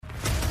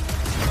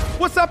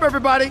What's up,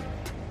 everybody?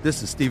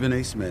 This is Stephen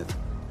A. Smith.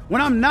 When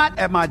I'm not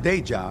at my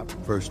day job,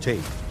 First Take,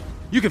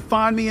 you can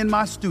find me in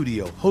my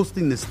studio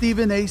hosting the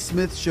Stephen A.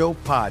 Smith Show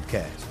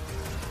podcast.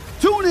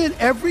 Tune in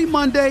every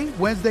Monday,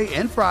 Wednesday,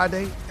 and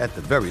Friday, at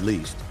the very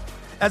least,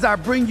 as I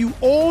bring you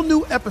all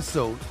new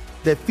episodes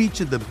that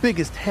feature the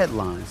biggest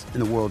headlines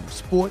in the world of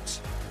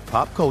sports,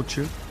 pop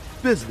culture,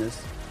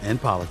 business,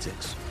 and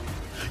politics.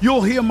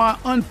 You'll hear my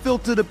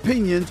unfiltered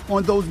opinions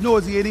on those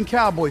nauseating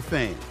Cowboy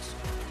fans,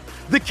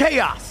 the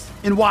chaos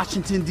in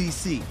Washington,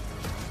 D.C.,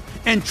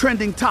 and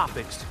trending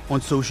topics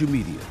on social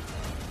media,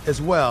 as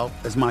well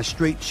as my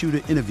straight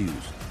shooter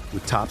interviews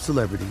with top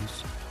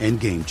celebrities and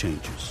game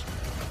changers.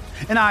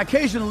 And I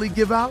occasionally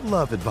give out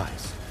love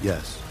advice.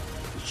 Yes,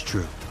 it's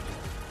true.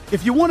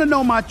 If you want to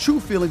know my true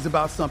feelings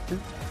about something,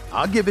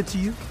 I'll give it to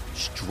you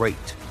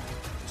straight.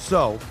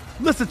 So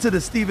listen to the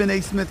Stephen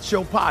A. Smith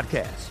Show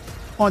podcast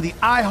on the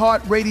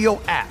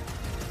iHeartRadio app,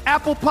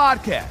 Apple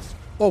Podcasts,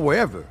 or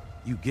wherever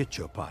you get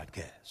your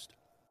podcast.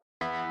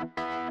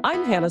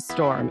 I'm Hannah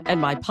Storm,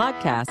 and my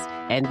podcast,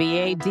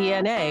 NBA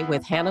DNA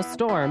with Hannah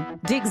Storm,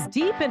 digs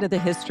deep into the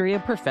history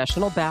of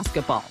professional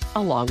basketball,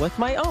 along with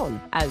my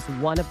own, as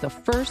one of the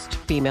first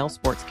female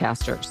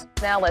sportscasters.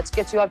 Now let's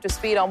get you up to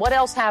speed on what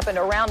else happened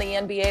around the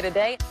NBA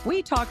today.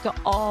 We talk to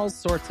all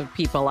sorts of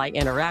people I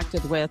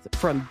interacted with,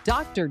 from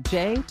Dr.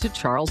 J to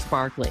Charles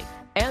Barkley,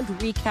 and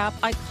recap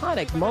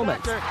iconic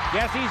moments.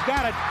 Yes, he's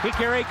got it.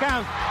 Here he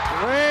comes.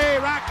 Way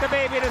rock the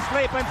baby to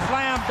sleep and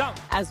slam dunk.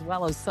 As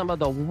well as some of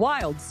the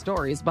wild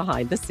stories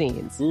behind the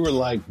scenes. We were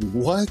like,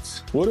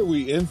 what? What are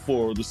we in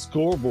for? The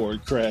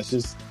scoreboard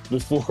crashes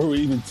before we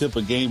even tip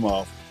a game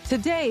off.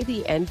 Today,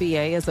 the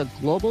NBA is a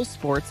global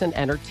sports and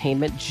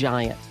entertainment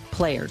giant.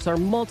 Players are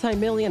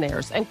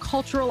multimillionaires and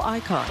cultural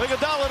icons.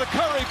 Iguodala to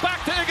Curry,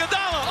 back to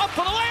Iguodala, up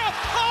for the layup.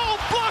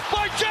 Oh, blocked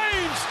by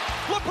James.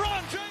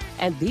 LeBron James.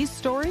 And these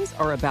stories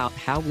are about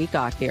how we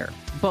got here,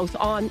 both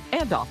on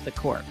and off the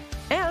court.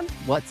 And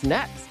what's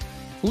next?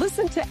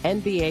 Listen to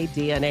NBA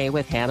DNA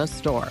with Hannah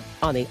Storm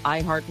on the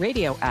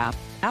iHeartRadio app,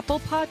 Apple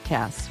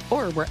Podcasts,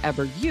 or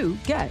wherever you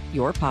get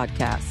your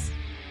podcasts.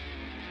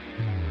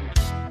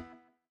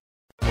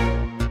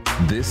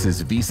 This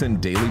is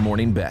VSiN Daily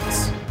Morning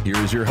Bets. Here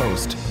is your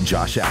host,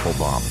 Josh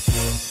Applebaum.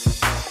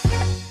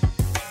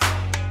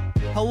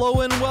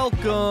 Hello and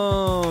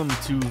welcome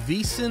to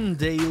VSiN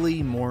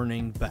Daily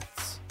Morning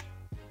Bets,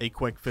 a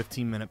quick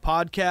 15-minute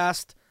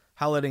podcast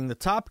highlighting the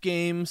top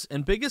games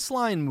and biggest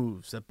line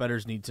moves that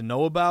bettors need to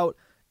know about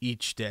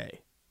each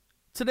day.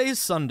 Today is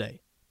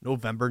Sunday,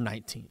 November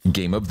 19th.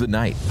 Game of the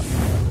night.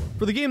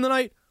 For the game of the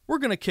night, we're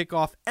going to kick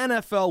off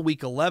NFL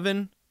Week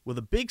 11 with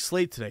a big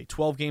slate today,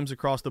 12 games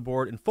across the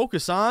board, and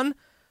focus on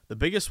the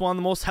biggest one,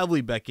 the most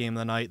heavily bet game of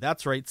the night.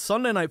 That's right,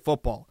 Sunday Night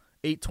Football,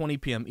 8:20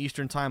 p.m.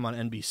 Eastern Time on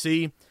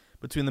NBC,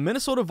 between the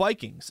Minnesota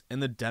Vikings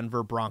and the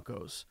Denver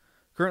Broncos.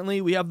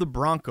 Currently, we have the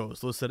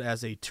Broncos listed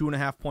as a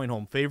 2.5-point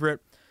home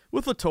favorite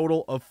with a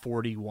total of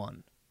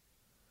 41.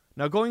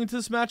 Now, going into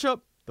this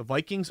matchup, the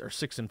Vikings are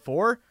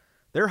 6-4.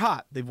 They're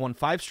hot. They've won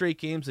 5 straight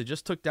games. They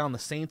just took down the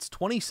Saints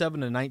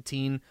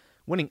 27-19,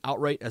 winning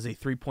outright as a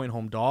 3-point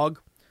home dog.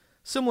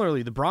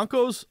 Similarly, the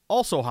Broncos,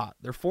 also hot.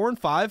 They're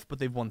 4-5, but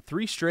they've won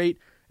 3 straight,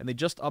 and they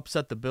just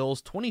upset the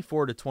Bills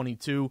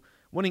 24-22,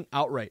 winning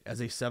outright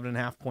as a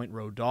 7.5-point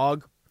road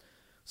dog.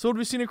 So what have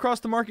we seen across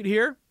the market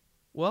here?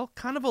 Well,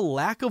 kind of a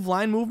lack of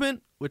line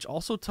movement, which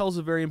also tells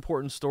a very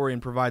important story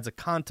and provides a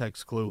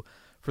context clue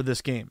for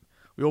this game.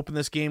 We open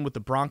this game with the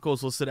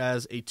Broncos listed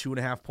as a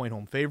 2.5-point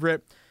home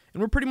favorite,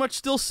 and we're pretty much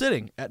still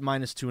sitting at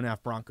minus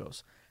 2.5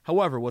 Broncos.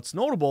 However, what's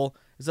notable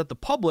is that the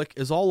public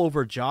is all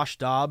over Josh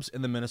Dobbs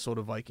and the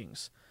Minnesota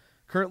Vikings.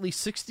 Currently,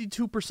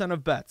 62%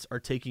 of bets are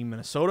taking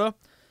Minnesota.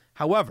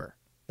 However,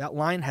 that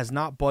line has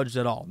not budged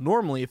at all.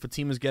 Normally, if a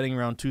team is getting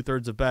around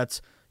 2/3 of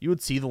bets, you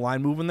would see the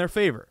line move in their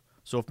favor.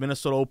 So if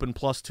Minnesota opened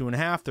plus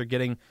 2.5, they're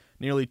getting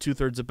nearly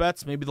 2/3 of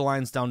bets. Maybe the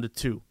line's down to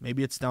 2.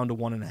 Maybe it's down to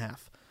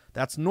 1.5.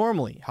 That's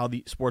normally how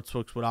the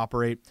sportsbooks would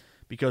operate,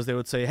 because they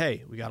would say,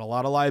 hey, we got a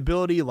lot of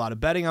liability, a lot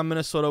of betting on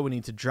Minnesota. We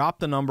need to drop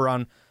the number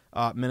on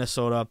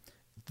Minnesota,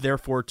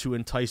 therefore to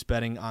entice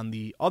betting on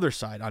the other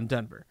side, on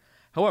Denver.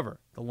 However,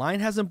 the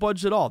line hasn't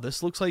budged at all.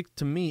 This looks like,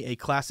 to me, a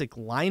classic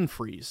line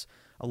freeze.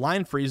 A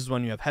line freeze is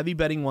when you have heavy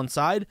betting one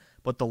side,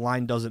 but the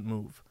line doesn't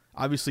move.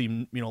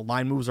 Obviously,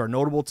 line moves are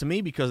notable to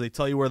me because they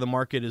tell you where the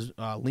market is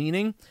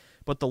leaning,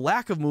 but the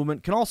lack of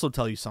movement can also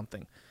tell you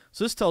something.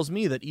 So this tells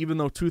me that even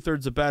though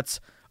 2/3 of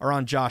bets are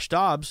on Josh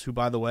Dobbs, who,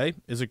 by the way,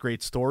 is a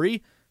great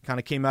story, kind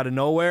of came out of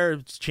nowhere,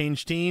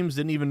 changed teams,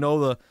 didn't even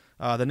know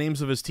the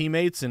names of his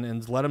teammates,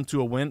 and led him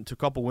to a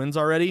couple wins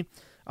already.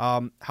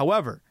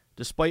 However,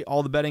 despite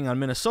all the betting on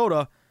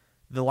Minnesota,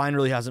 the line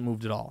really hasn't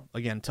moved at all.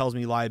 Again, tells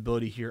me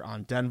liability here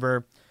on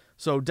Denver.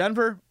 So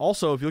Denver,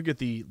 also, if you look at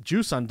the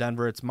juice on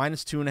Denver, it's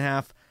minus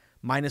 2.5,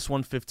 minus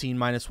 115,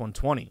 minus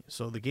 120.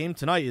 So the game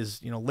tonight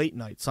is, late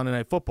night, Sunday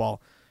Night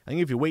Football. I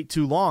think if you wait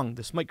too long,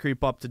 this might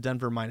creep up to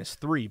Denver minus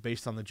 3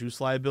 based on the juice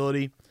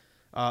liability.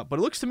 But it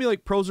looks to me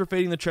like pros are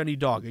fading the trendy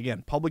dog.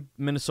 Again, public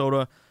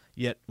Minnesota,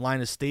 yet line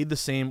has stayed the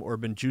same or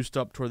been juiced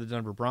up toward the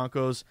Denver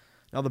Broncos.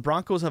 Now, the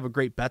Broncos have a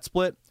great bet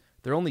split.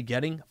 They're only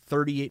getting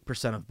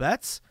 38% of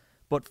bets,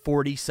 but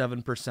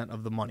 47%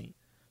 of the money.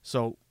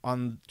 So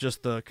on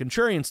just the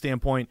contrarian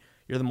standpoint,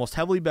 you're the most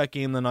heavily bet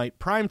game of the night,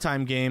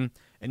 primetime game,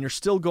 and you're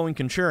still going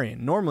contrarian.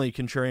 Normally,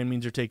 contrarian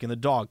means you're taking the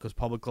dog because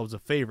public loves a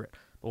favorite.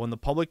 But when the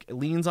public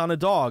leans on a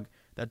dog,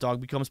 that dog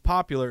becomes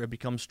popular, it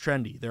becomes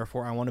trendy.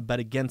 Therefore, I want to bet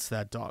against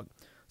that dog.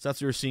 So that's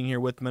what you're seeing here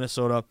with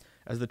Minnesota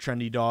as the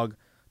trendy dog.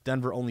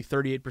 Denver only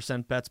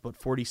 38% bets, but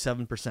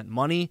 47%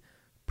 money.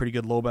 Pretty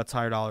good low bets,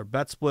 higher dollar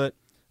bet split.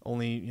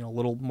 Only a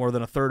little more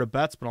than a third of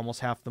bets, but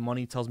almost half the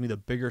money. Tells me the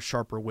bigger,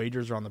 sharper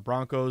wagers are on the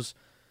Broncos.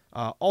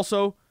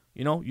 Also,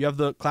 you have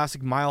the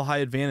classic mile-high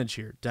advantage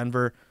here.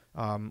 Denver,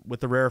 with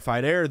the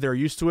rarefied air, they're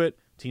used to it.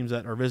 Teams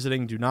that are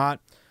visiting do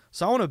not.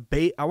 So I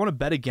want to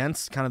bet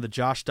against kind of the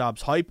Josh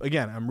Dobbs hype.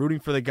 Again, I'm rooting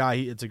for the guy.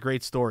 It's a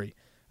great story,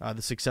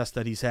 the success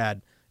that he's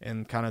had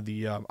and kind of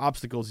the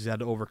obstacles he's had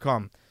to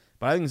overcome.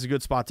 But I think it's a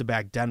good spot to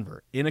back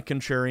Denver in a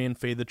contrarian,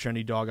 fade the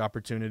trendy dog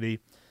opportunity.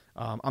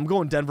 I'm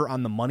going Denver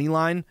on the money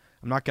line.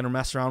 I'm not going to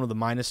mess around with a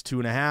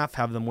 -2.5,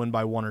 have them win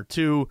by 1 or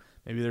 2.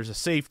 Maybe there's a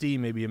safety,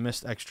 maybe a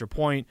missed extra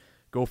point.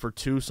 Go for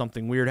 2,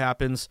 something weird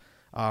happens.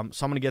 So I'm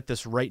going to get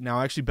this right now.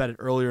 I actually bet it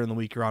earlier in the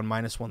week around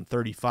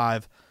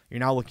 -135. You're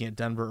now looking at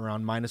Denver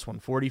around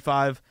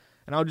 -145.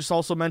 And I would just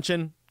also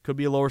mention, could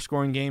be a lower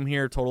scoring game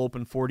here. Total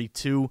open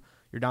 42.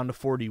 You're down to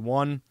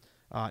 41.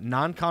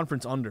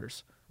 Non-conference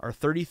unders are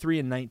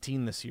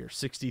 33-19 this year,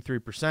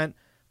 63%.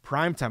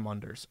 Primetime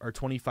unders are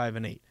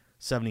 25-8,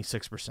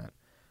 76%.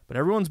 But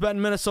everyone's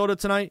betting Minnesota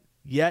tonight,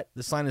 yet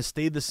this line has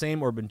stayed the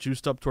same or been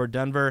juiced up toward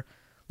Denver.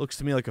 Looks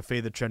to me like a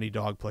fade the trendy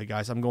dog play,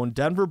 guys. I'm going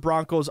Denver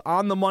Broncos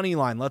on the money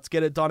line. Let's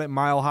get it done at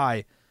Mile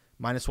High.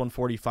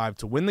 -145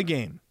 to win the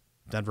game.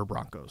 Denver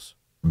Broncos.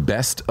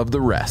 Best of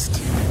the rest.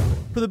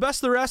 For the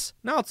best of the rest,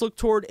 now let's look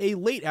toward a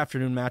late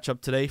afternoon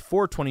matchup today,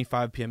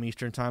 4:25 p.m.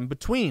 Eastern Time,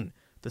 between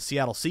the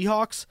Seattle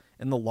Seahawks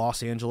and the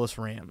Los Angeles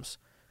Rams.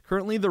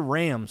 Currently, the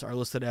Rams are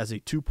listed as a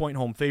 2-point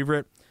home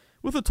favorite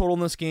with a total in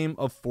this game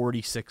of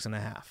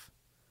 46.5.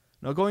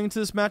 Now, going into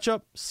this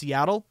matchup,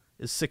 Seattle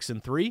is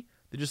 6-3.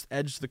 They just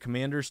edged the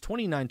Commanders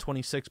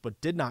 29-26,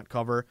 but did not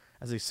cover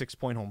as a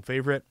 6-point home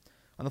favorite.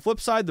 On the flip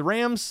side, the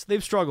Rams,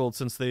 they've struggled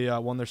since they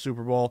won their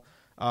Super Bowl.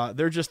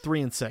 They're just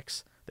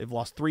 3-6. They've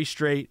lost 3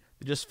 straight.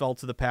 They just fell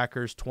to the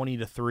Packers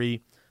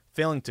 20-3,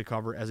 failing to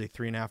cover as a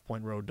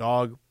 3.5-point road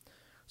dog.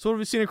 So what have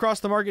we seen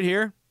across the market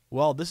here?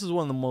 Well, this is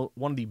one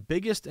of the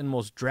biggest and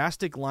most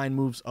drastic line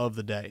moves of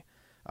the day.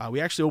 We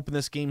actually opened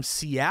this game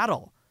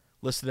Seattle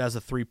listed as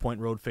a 3-point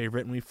road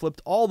favorite, and we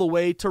flipped all the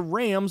way to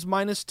Rams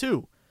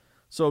 -2.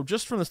 So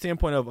just from the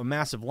standpoint of a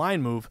massive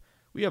line move,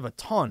 we have a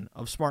ton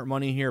of smart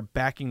money here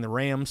backing the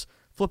Rams,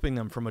 flipping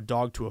them from a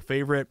dog to a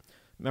favorite.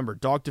 Remember,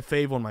 dog to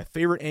fave, one of my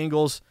favorite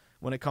angles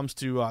when it comes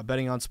to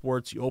betting on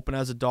sports. You open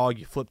as a dog,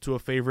 you flip to a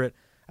favorite.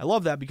 I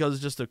love that because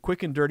it's just a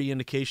quick and dirty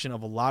indication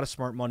of a lot of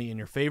smart money in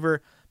your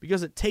favor,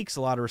 because it takes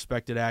a lot of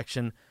respected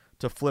action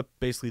to flip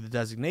basically the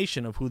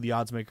designation of who the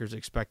odds makers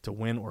expect to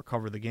win or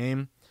cover the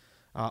game.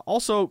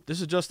 Also,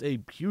 this is just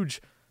a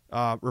huge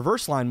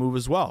reverse line move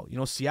as well.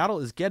 Seattle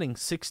is getting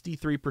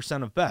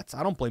 63% of bets.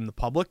 I don't blame the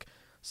public.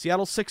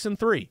 Seattle's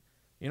 6-3.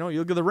 You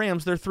look at the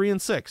Rams, they're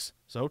 3-6.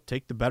 So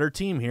take the better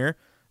team here,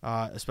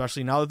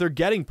 especially now that they're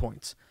getting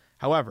points.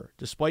 However,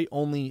 despite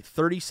only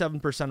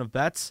 37% of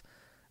bets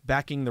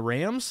backing the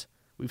Rams,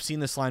 we've seen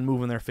this line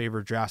move in their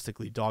favor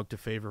drastically. Dog to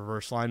favor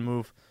reverse line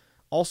move.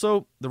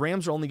 Also, the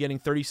Rams are only getting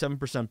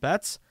 37%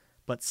 bets,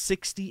 but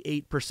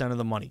 68% of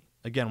the money.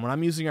 Again, when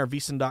I'm using our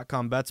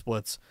VSiN.com bet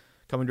splits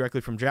coming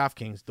directly from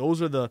DraftKings,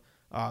 those are the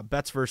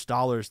bets versus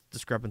dollars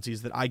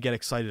discrepancies that I get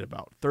excited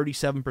about.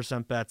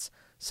 37% bets,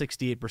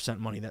 68%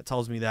 money. That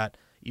tells me that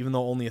even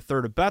though only a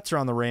third of bets are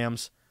on the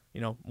Rams,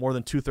 more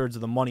than 2/3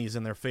 of the money is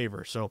in their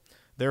favor. So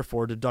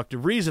therefore,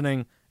 deductive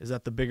reasoning is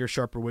that the bigger,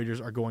 sharper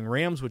wagers are going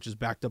Rams, which is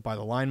backed up by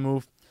the line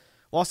move.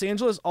 Los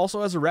Angeles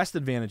also has a rest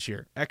advantage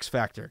here. X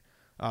factor.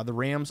 The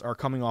Rams are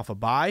coming off a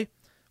bye,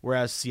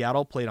 whereas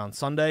Seattle played on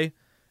Sunday.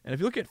 And if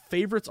you look at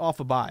favorites off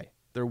a bye,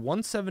 they're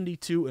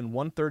 172 and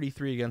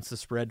 133 against the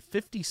spread,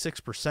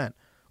 56%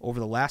 over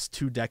the last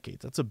 2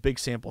 decades. That's a big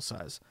sample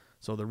size.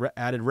 So the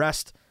added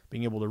rest,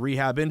 being able to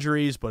rehab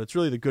injuries, but it's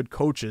really the good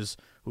coaches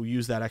who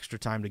use that extra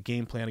time to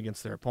game plan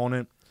against their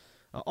opponent.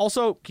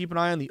 Also, keep an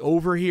eye on the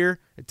over here.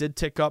 It did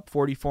tick up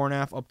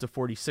 44.5 up to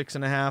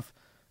 46.5.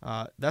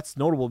 That's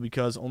notable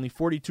because only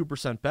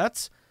 42%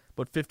 bets,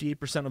 but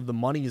 58% of the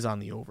money is on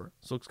the over.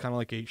 So it's kind of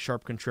like a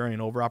sharp contrarian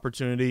over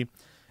opportunity.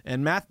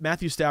 And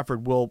Matthew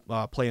Stafford will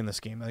play in this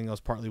game. I think that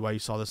was partly why you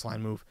saw this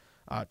line move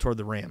toward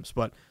the Rams.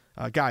 But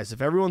guys,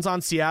 if everyone's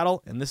on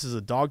Seattle and this is a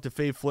dog to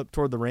fave flip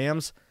toward the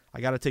Rams, I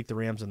got to take the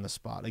Rams in this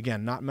spot.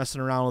 Again, not messing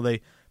around with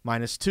a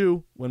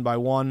 -2, win by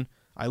 1.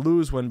 I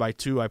lose, win by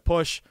 2, I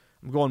push.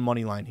 I'm going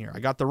money line here. I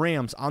got the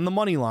Rams on the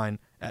money line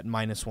at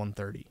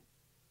 -130.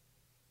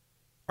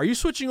 Are you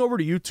switching over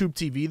to YouTube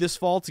TV this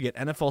fall to get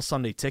NFL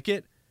Sunday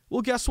Ticket?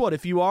 Well, guess what?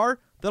 If you are,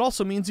 that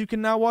also means you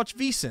can now watch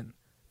VSiN.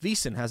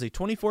 VSiN has a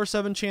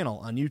 24/7 channel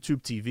on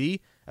YouTube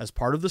TV as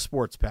part of the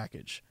sports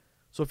package.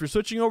 So if you're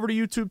switching over to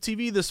YouTube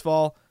TV this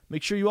fall,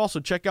 make sure you also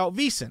check out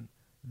VSiN,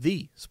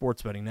 the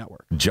sports betting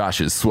network.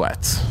 Josh's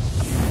Sweats.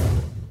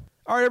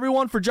 All right,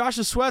 everyone, for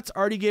Josh's Sweats,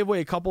 already gave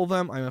away a couple of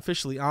them. I'm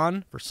officially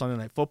on for Sunday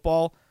Night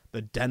Football,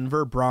 the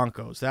Denver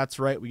Broncos. That's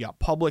right, we got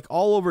public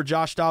all over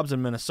Josh Dobbs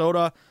in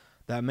Minnesota.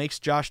 That makes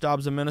Josh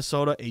Dobbs in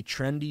Minnesota a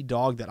trendy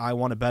dog that I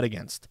want to bet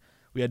against.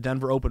 We had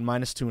Denver open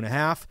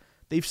 -2.5.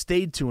 They've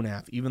stayed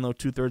 2.5, even though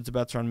 2/3 of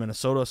bets are on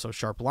Minnesota, so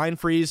sharp line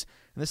freeze.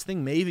 And this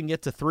thing may even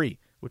get to 3,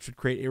 which would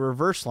create a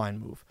reverse line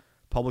move.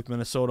 Public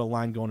Minnesota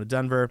line going to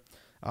Denver.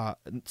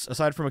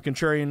 Aside from a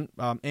contrarian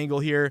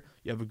angle here,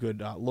 you have a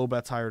good low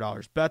bets, higher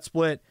dollars bet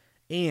split,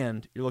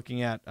 and you're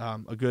looking at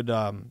a good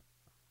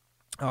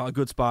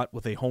spot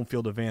with a home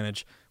field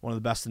advantage, one of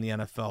the best in the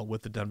NFL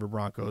with the Denver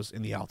Broncos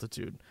in the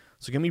altitude.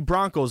 So give me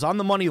Broncos on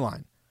the money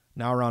line,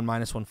 now around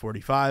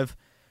 -145.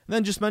 And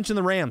then just mention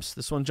the Rams.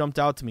 This one jumped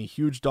out to me.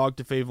 Huge dog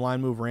to fave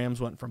line move. Rams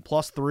went from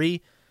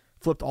 +3,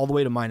 flipped all the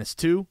way to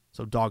 -2.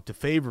 So dog to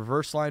fave,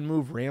 reverse line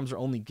move. Rams are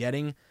only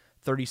getting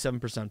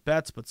 37%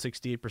 bets, but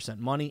 68%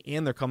 money,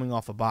 and they're coming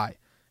off a bye.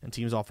 And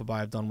teams off a bye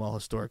have done well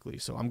historically.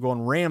 So I'm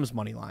going Rams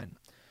money line.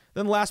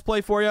 Then last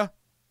play for you,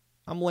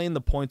 I'm laying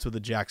the points with the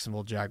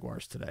Jacksonville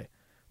Jaguars today.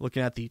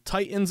 Looking at the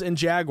Titans and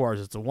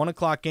Jaguars, it's a 1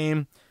 o'clock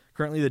game.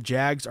 Currently the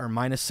Jags are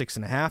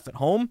 -6.5 at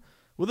home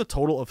with a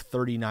total of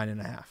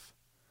 39.5.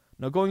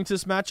 Now going into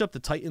this matchup, the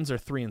Titans are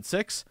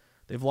 3-6.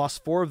 They've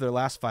lost 4 of their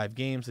last 5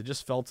 games. They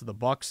just fell to the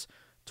Bucs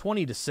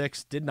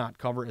 20-6, did not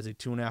cover as a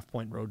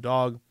 2.5-point road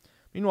dog.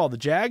 Meanwhile, the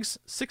Jags,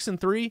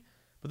 6-3,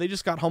 but they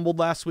just got humbled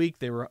last week.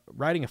 They were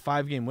riding a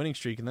 5-game winning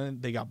streak, and then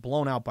they got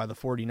blown out by the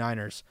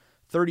 49ers,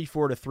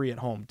 34-3 at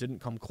home. Didn't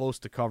come close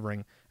to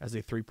covering as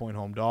a 3-point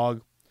home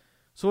dog.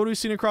 So what have we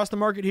seen across the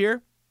market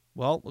here?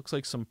 Well, looks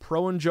like some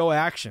Pro and Joe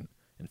action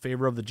in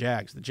favor of the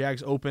Jags. The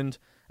Jags opened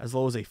as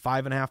low as a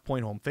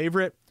 5.5-point home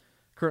favorite.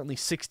 Currently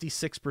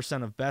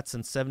 66% of bets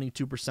and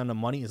 72% of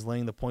money is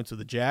laying the points with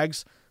the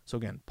Jags. So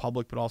again,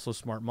 public but also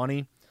smart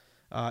money.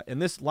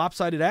 And this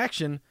lopsided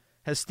action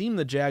has steamed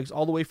the Jags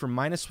all the way from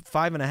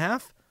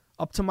 -5.5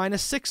 up to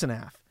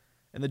 -6.5.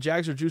 And the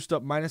Jags are juiced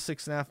up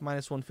 -6.5,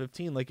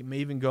 -115, like it may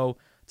even go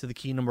to the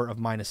key number of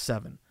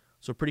 -7.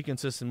 So pretty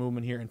consistent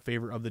movement here in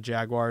favor of the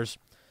Jaguars.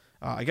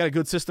 I got a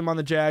good system on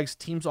the Jags.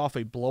 Teams off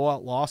a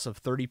blowout loss of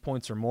 30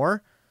 points or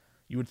more.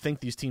 You would think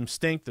these teams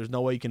stink. There's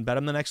no way you can bet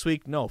them the next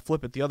week. No,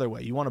 flip it the other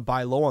way. You want to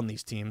buy low on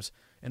these teams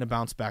in a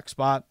bounce-back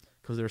spot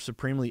because they're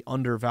supremely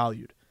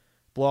undervalued.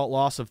 Blowout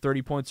loss of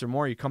 30 points or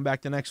more, you come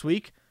back the next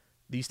week,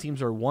 these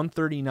teams are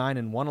 139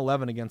 and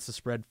 111 against the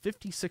spread,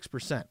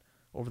 56%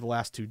 over the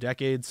last 2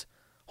 decades.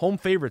 Home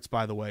favorites,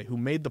 by the way, who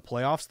made the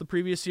playoffs the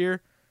previous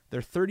year,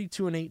 they're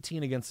 32 and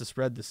 18 against the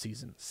spread this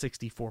season,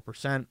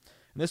 64%.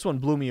 And this one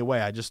blew me away.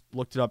 I just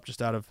looked it up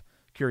just out of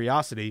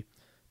curiosity.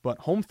 But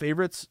home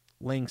favorites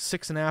laying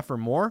 6.5 or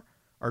more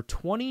are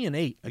 20 and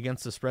 8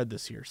 against the spread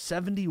this year,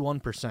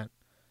 71%.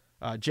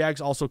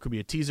 Jags also could be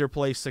a teaser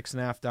play,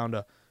 6.5 down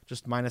to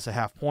just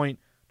 -0.5 point.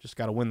 Just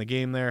got to win the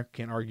game there.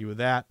 Can't argue with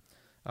that.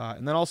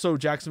 And then also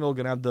Jacksonville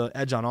going to have the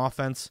edge on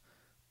offense,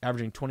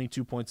 averaging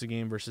 22 points a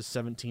game versus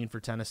 17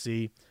 for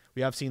Tennessee.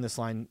 We have seen this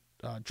line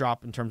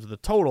drop in terms of the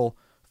total,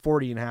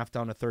 40.5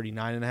 down to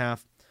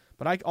 39.5.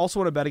 But I also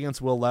want to bet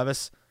against Will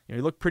Levis.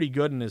 He looked pretty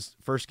good in his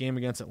first game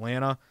against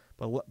Atlanta,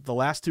 but the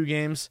last 2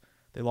 games,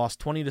 they lost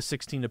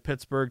 20-16 to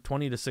Pittsburgh,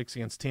 20-6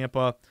 against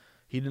Tampa.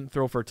 He didn't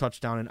throw for a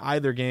touchdown in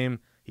either game.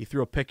 He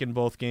threw a pick in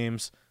both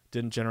games,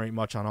 didn't generate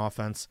much on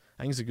offense.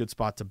 I think it's a good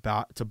spot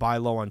to buy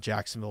low on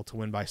Jacksonville to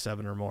win by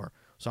 7 or more.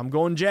 So I'm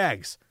going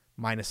Jags,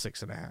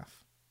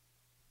 -6.5.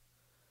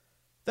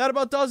 That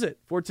about does it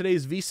for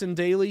today's VSiN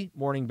Daily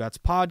Morning Bets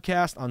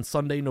podcast on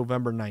Sunday,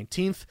 November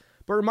 19th.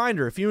 But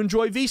reminder, if you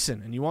enjoy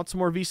VSiN and you want some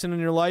more VSiN in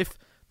your life,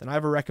 then I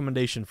have a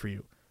recommendation for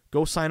you.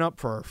 Go sign up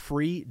for our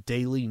free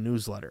daily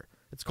newsletter.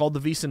 It's called the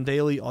VSiN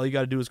Daily. All you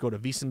got to do is go to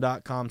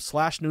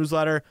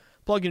vsin.com/newsletter,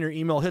 plug in your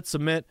email, hit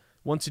submit.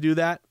 Once you do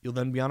that, you'll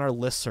then be on our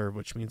listserv,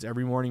 which means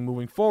every morning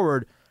moving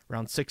forward,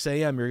 around 6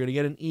 a.m., you're going to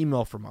get an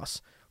email from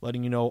us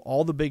letting you know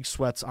all the big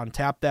sweats on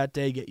tap that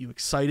day, get you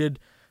excited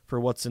for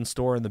what's in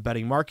store in the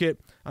betting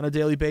market on a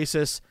daily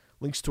basis,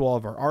 links to all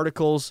of our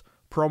articles,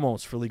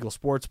 promos for legal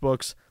sports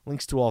books,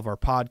 links to all of our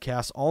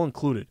podcasts, all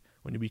included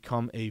when you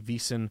become a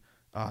VSiN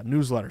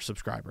newsletter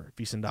subscriber,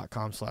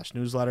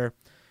 vsin.com/newsletter.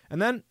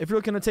 And then if you're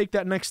looking to take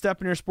that next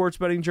step in your sports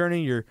betting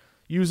journey, you're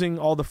using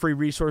all the free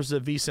resources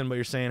at VSiN, but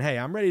you're saying, hey,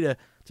 I'm ready to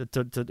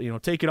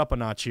take it up a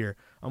notch here.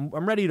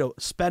 I'm ready to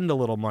spend a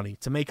little money,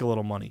 to make a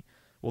little money.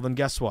 Well, then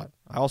guess what?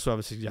 I also have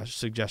a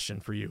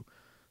suggestion for you.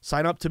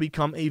 Sign up to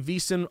become a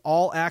VSiN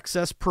All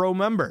Access Pro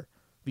member.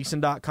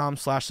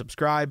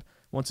 vsin.com/subscribe.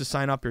 Once you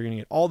sign up, you're going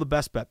to get all the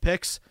best bet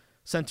picks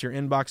sent to your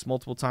inbox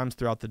multiple times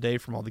throughout the day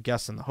from all the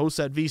guests and the hosts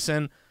at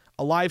VSiN,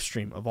 a live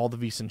stream of all the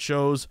VSiN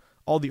shows,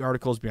 all the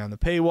articles behind the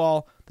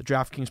paywall, the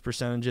DraftKings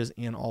percentages,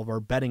 and all of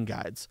our betting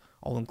guides,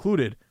 all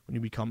included when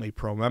you become a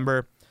pro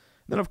member.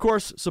 Then, of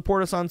course,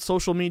 support us on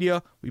social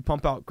media. We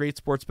pump out great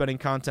sports betting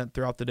content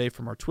throughout the day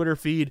from our Twitter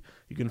feed.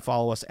 You can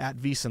follow us at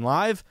VSiN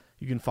Live.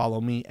 You can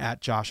follow me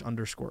at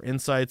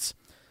Josh_Insights.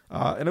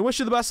 And I wish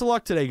you the best of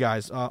luck today,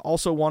 guys.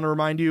 Also want to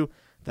remind you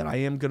that I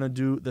am going to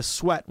do the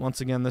Sweat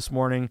once again this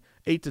morning,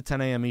 8 to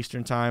 10 a.m.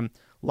 Eastern Time,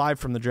 live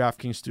from the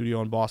DraftKings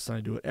studio in Boston.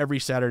 I do it every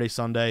Saturday,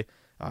 Sunday.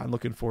 I'm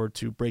looking forward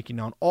to breaking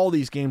down all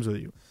these games with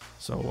you.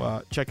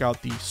 So check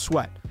out the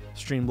Sweat,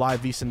 stream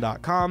live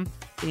VSiN.com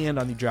and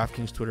on the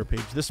DraftKings Twitter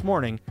page this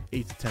morning,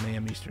 8 to 10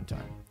 a.m. Eastern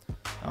Time.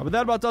 But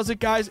that about does it,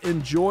 guys.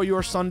 Enjoy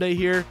your Sunday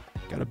here.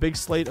 Got a big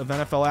slate of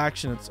NFL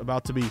action. It's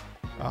about to be,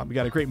 we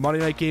got a great Monday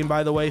night game,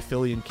 by the way,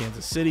 Philly and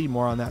Kansas City.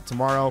 More on that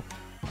tomorrow.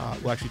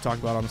 We'll actually talk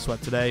about it on the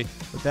Sweat today.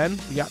 But then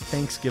we got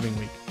Thanksgiving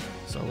week.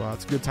 So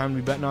it's a good time to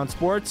be betting on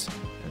sports.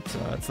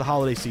 It's the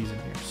holiday season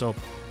here. So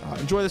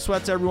enjoy the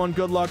Sweats, everyone.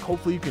 Good luck.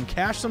 Hopefully you can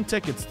cash some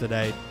tickets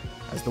today.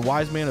 As the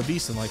wise man of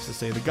VSiN likes to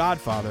say, the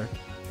Godfather,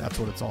 that's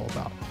what it's all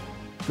about.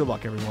 Good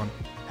luck, everyone.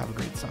 Have a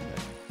great Sunday.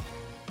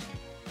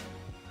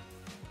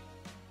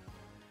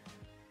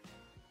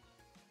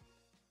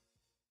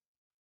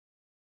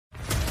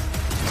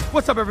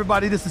 What's up,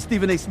 everybody? This is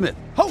Stephen A. Smith,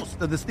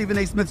 host of the Stephen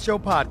A. Smith Show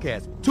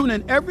podcast. Tune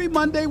in every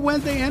Monday,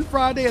 Wednesday, and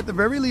Friday at the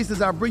very least as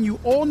I bring you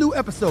all new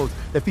episodes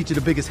that feature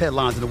the biggest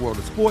headlines in the world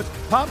of sports,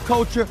 pop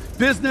culture,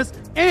 business,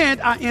 and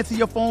I answer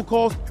your phone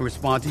calls and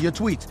respond to your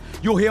tweets.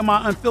 You'll hear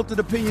my unfiltered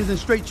opinions and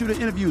straight-shooter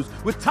interviews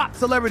with top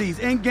celebrities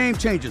and game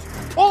changers.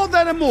 All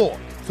that and more.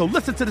 So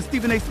listen to the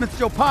Stephen A. Smith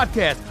Show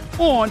podcast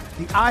on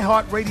the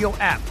iHeartRadio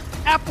app,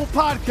 Apple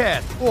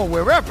Podcasts, or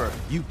wherever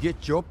you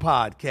get your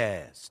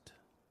podcast.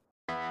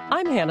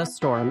 I'm Hannah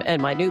Storm,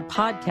 and my new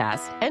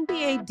podcast,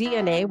 NBA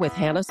DNA with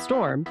Hannah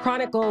Storm,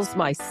 chronicles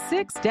my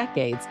 6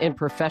 decades in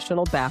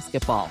professional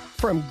basketball.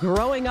 From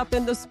growing up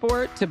in the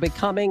sport to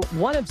becoming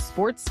one of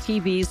sports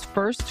TV's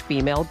first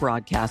female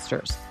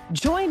broadcasters.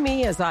 Join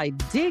me as I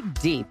dig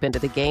deep into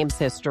the game's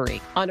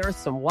history, unearth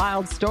some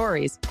wild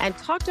stories, and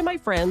talk to my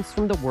friends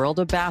from the world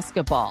of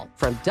basketball,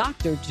 from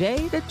Dr.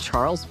 J to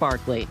Charles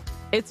Barkley.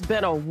 It's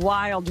been a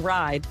wild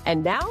ride,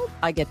 and now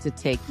I get to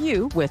take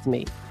you with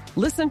me.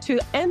 Listen to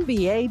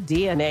NBA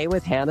DNA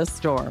with Hannah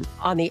Storm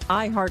on the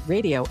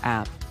iHeartRadio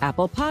app,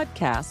 Apple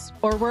Podcasts,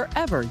 or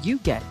wherever you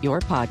get your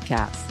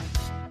podcasts.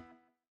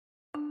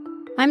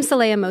 I'm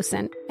Saleha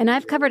Mohsin, and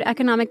I've covered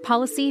economic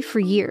policy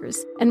for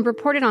years and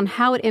reported on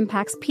how it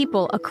impacts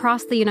people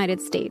across the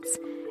United States.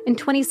 In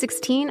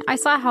 2016, I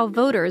saw how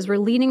voters were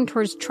leaning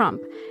towards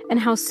Trump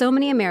and how so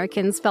many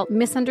Americans felt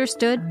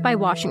misunderstood by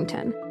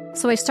Washington.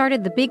 So I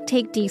started The Big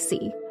Take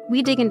DC.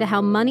 We dig into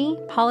how money,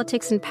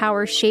 politics, and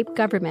power shape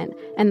government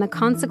and the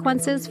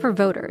consequences for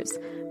voters.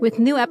 With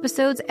new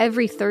episodes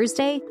every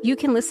Thursday, you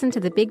can listen to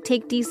The Big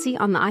Take DC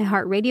on the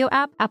iHeartRadio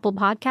app, Apple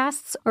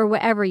Podcasts, or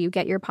wherever you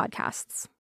get your podcasts.